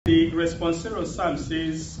The responsorial psalm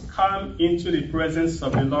says, "Come into the presence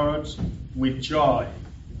of the Lord with joy."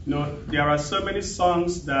 You know, there are so many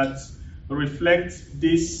songs that reflect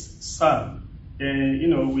this psalm.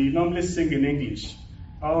 We normally sing in English.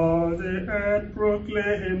 All the earth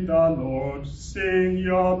proclaim the Lord, sing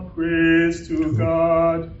your praise to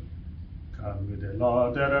God. Come with the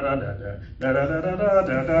Lord, da da da da da da da da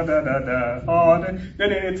da da da da da.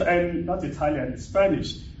 Then it's not Italian, it's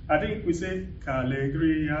Spanish. I think we say, "Qué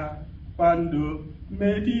alegría cuando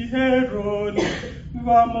me dijeron,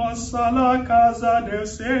 vamos a la casa del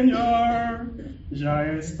Señor. Ya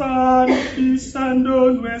están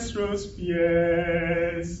pisando nuestros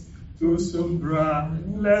pies, tus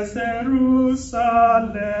umbrales, Jerusalem."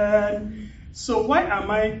 So why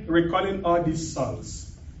am I recalling all these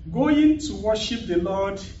songs? Going to worship the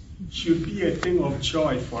Lord should be a thing of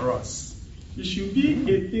joy for us. It should be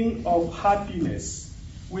a thing of happiness.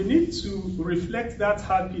 We need to reflect that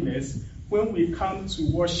happiness when we come to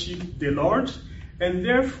worship the Lord. And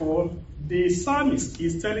therefore, the psalmist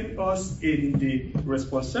is telling us in the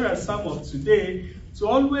responsorial psalm of today to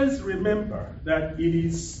always remember that it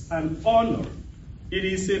is an honor, it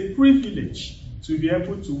is a privilege to be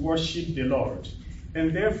able to worship the Lord.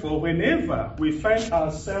 And therefore, whenever we find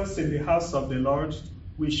ourselves in the house of the Lord,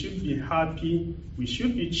 we should be happy, we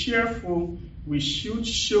should be cheerful, we should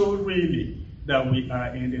show really that we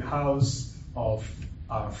are in the house of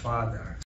our Father.